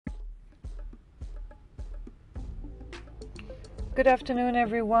Good afternoon,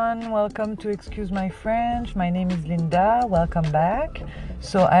 everyone. Welcome to Excuse My French. My name is Linda. Welcome back.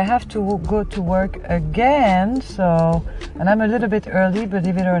 So I have to go to work again. And I'm a little bit early,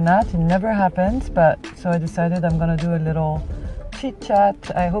 believe it or not. It never happens. So I decided I'm gonna do a little chit chat.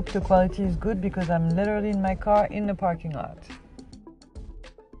 I hope the quality is good because I'm literally in my car in the parking lot.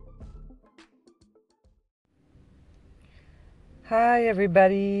 Hi,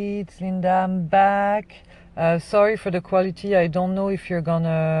 everybody. It's Linda. I'm back. Sorry for the quality. I don't know if you're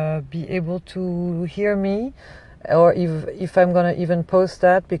gonna be able to hear me or if I'm gonna even post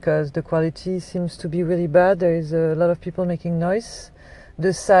that because the quality seems to be really bad. There is a lot of people making noise,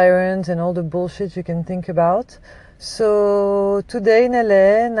 the sirens and all the bullshit you can think about. So today in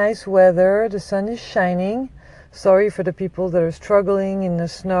LA, nice weather, the sun is shining. Sorry for the people that are struggling in the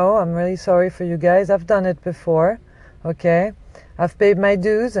snow. I'm really sorry for you guys. I've done it before, okay? I've paid my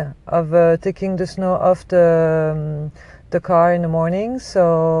dues of taking the snow off the car in the morning.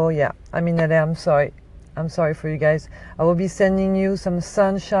 So yeah, I'm in LA. I'm sorry. I'm sorry for you guys. I will be sending you some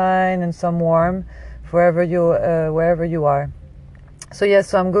sunshine and some warmth wherever you are. So yeah,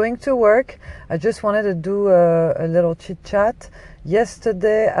 so I'm going to work. I just wanted to do a little chit chat.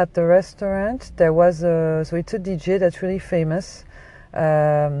 Yesterday at the restaurant, there was so it's a DJ that's really famous,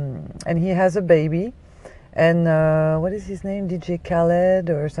 and he has a baby. And what is his name? DJ Khaled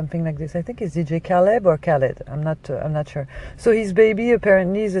or something like this. I think it's DJ Khaled or Khaled. I'm not sure. So his baby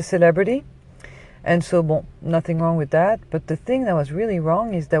apparently is a celebrity. And so, bon, nothing wrong with that. But the thing that was really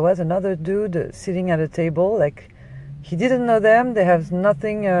wrong is there was another dude sitting at a table. Like, he didn't know them. They have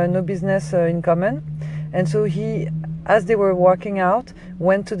nothing, no business in common. And so he, as they were walking out,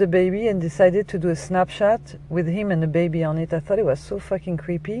 went to the baby and decided to do a snapshot with him and the baby on it. I thought it was so fucking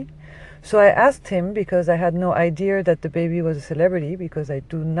creepy. So I asked him because I had no idea that the baby was a celebrity because I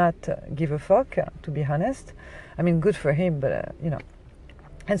do not give a fuck, to be honest. I mean, good for him, but you know.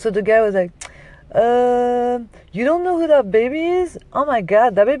 And so the guy was like, you don't know who that baby is? Oh my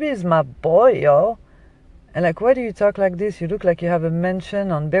God, that baby is my boy, yo. And like, why do you talk like this? You look like you have a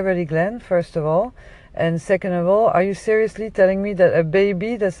mansion on Beverly Glen, first of all. And second of all, are you seriously telling me that a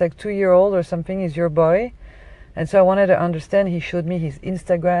baby that's like 2-year-old or something is your boy? And so I wanted to understand. He showed me his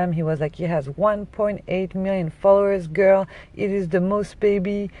Instagram. He was like, he has 1.8 million followers, girl. It is the most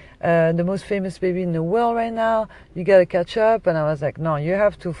famous baby in the world right now. You gotta catch up. And I was like, no, you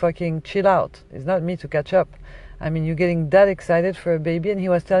have to fucking chill out. It's not me to catch up. I mean, you're getting that excited for a baby. And he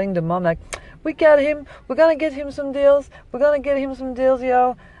was telling the mom like, we got him. We're gonna get him some deals. We're gonna get him some deals,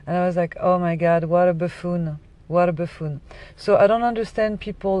 yo. And I was like, oh my God, what a buffoon. What a buffoon. So I don't understand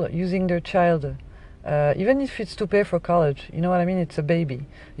people using their child. Even if it's to pay for college, you know what I mean? It's a baby.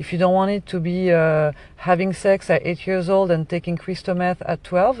 If you don't want it to be having sex at 8 years old and taking crystal meth at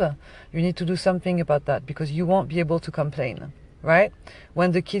 12, you need to do something about that because you won't be able to complain, right?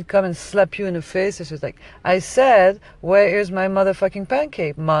 When the kid come and slap you in the face, it's just like, I said, where is my motherfucking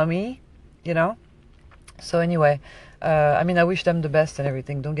pancake, mommy? You know? So anyway, I mean, I wish them the best and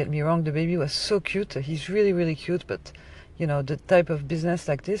everything. Don't get me wrong. The baby was so cute. He's really, really cute, but you know, the type of business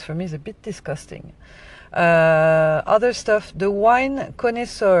like this for me is a bit disgusting. Other stuff, the wine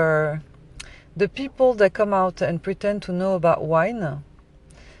connoisseur, the people that come out and pretend to know about wine.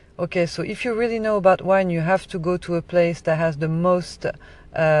 Okay, so if you really know about wine, you have to go to a place that has the most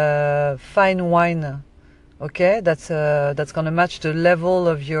fine wine. Okay, that's gonna match the level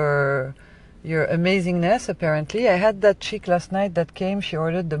of your amazingness. Apparently, I had that chick last night that came. She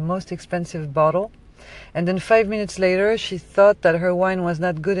ordered the most expensive bottle. And then 5 minutes later, she thought that her wine was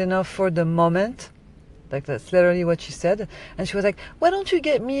not good enough for the moment. Like, that's literally what she said. And she was like, why don't you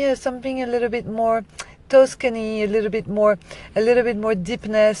get me something a little bit more Tuscany, a little bit more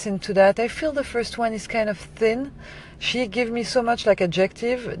deepness into that. I feel the first one is kind of thin. She gave me so much like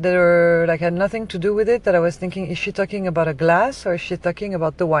adjective that are like had nothing to do with it that I was thinking, is she talking about a glass or is she talking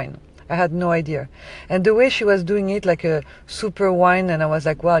about the wine? I had no idea. And the way she was doing it like a super wine, and I was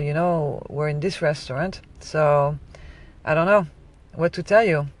like, well, you know, we're in this restaurant, so I don't know what to tell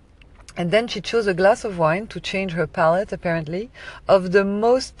you. And then she chose a glass of wine to change her palate, apparently, of the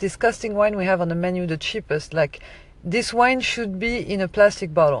most disgusting wine we have on the menu, the cheapest. Like, this wine should be in a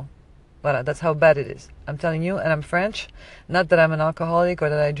plastic bottle. Voilà, that's how bad it is. I'm telling you, and I'm French. Not that I'm an alcoholic or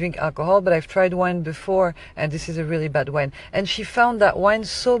that I drink alcohol, but I've tried wine before, and this is a really bad wine. And she found that wine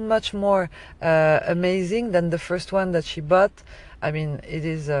so much more amazing than the first one that she bought. I mean, it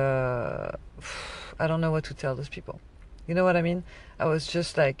is, I don't know what to tell those people. You know what I mean? I was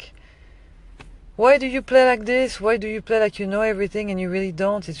just like, why do you play like this? Why do you play like you know everything and you really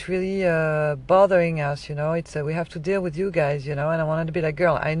don't? It's really bothering us, you know. It's we have to deal with you guys, you know. And I wanted to be like,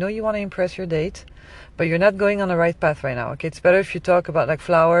 girl, I know you want to impress your date, but you're not going on the right path right now. Okay, it's better if you talk about like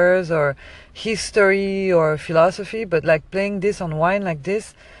flowers or history or philosophy, but like playing this on wine like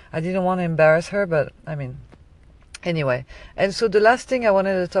this, I didn't want to embarrass her, but I mean, anyway. And so the last thing I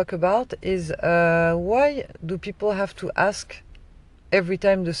wanted to talk about is why do people have to ask every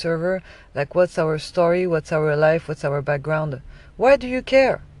time the server, like, what's our story, what's our life, what's our background? Why do you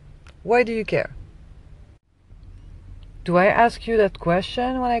care? Why do you care? Do I ask you that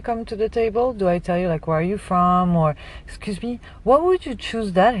question when I come to the table? Do I tell you, like, where are you from? Or, excuse me, what would you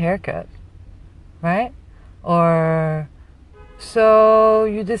choose that haircut? Right? Or, so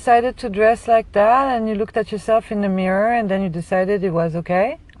you decided to dress like that and you looked at yourself in the mirror and then you decided it was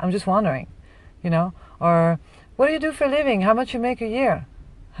okay? I'm just wondering, you know? Or, what do you do for a living? How much you make a year?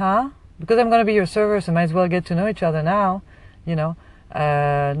 Huh? Because I'm going to be your server, so might as well get to know each other now, you know?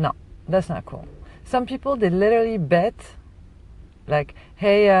 No, that's not cool. Some people, they literally bet, like,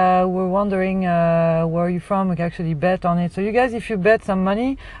 hey, we're wondering where you're from, we can actually bet on it. So you guys, if you bet some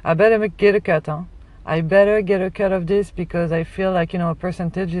money, I better get a cut, huh? I better get a cut of this because I feel like, you know, a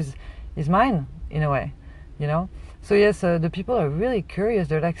percentage is mine, in a way, you know? So yes, the people are really curious.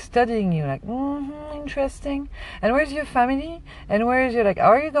 They're like studying you, like, interesting. And where's your family? And where is your, like,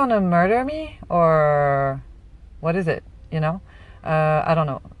 are you gonna murder me? Or what is it, you know? I don't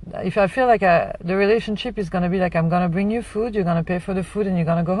know. If I feel like the relationship is gonna be like, I'm gonna bring you food, you're gonna pay for the food, and you're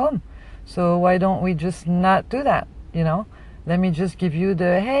gonna go home. So why don't we just not do that, you know? Let me just give you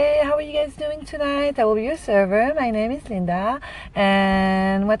the, hey, how are you guys doing tonight? I will be your server. My name is Linda.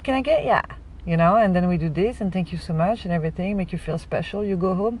 And what can I get ya? You know, and then we do this, and thank you so much and everything, make you feel special. You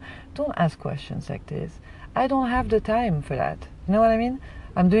go home. Don't ask questions like this. I don't have the time for that. You know what I mean?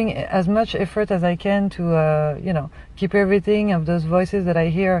 I'm doing as much effort as I can to, you know, keep everything of those voices that I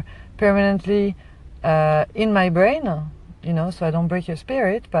hear permanently in my brain, you know, so I don't break your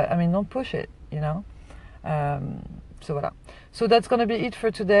spirit, but I mean, don't push it, you know. So voilà. So that's going to be it for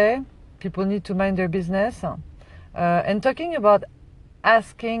today. People need to mind their business. And talking about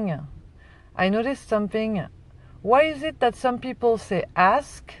asking, I noticed something. Why is it that some people say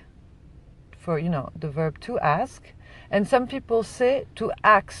ask for, you know, the verb to ask, and some people say to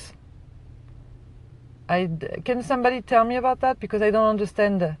ask? Can somebody tell me about that? Because I don't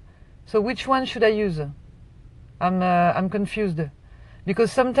understand. So which one should I use? I'm confused.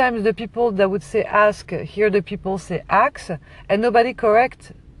 Because sometimes the people that would say ask, hear the people say ask, and nobody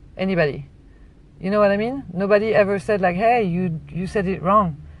correct anybody. You know what I mean? Nobody ever said like, hey, you said it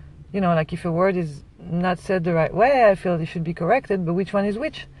wrong. You know, like if a word is not said the right way, I feel it should be corrected, but which one is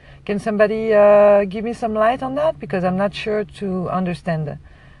which? Can somebody give me some light on that? Because I'm not sure to understand.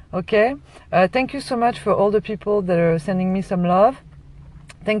 Okay? Thank you so much for all the people that are sending me some love.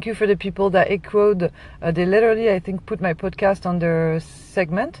 Thank you for the people that echoed. They literally, I think, put my podcast on their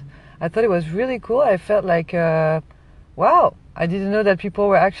segment. I thought it was really cool. I felt like, wow, I didn't know that people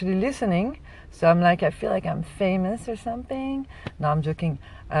were actually listening. So I'm like, I feel like I'm famous or something. No, I'm joking.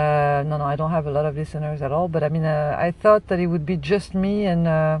 No, I don't have a lot of listeners at all. But I mean, I thought that it would be just me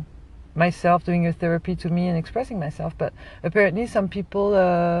and myself doing a therapy to me and expressing myself. But apparently some people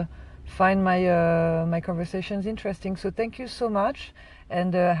find my conversations interesting. So thank you so much,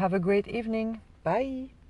 and have a great evening. Bye.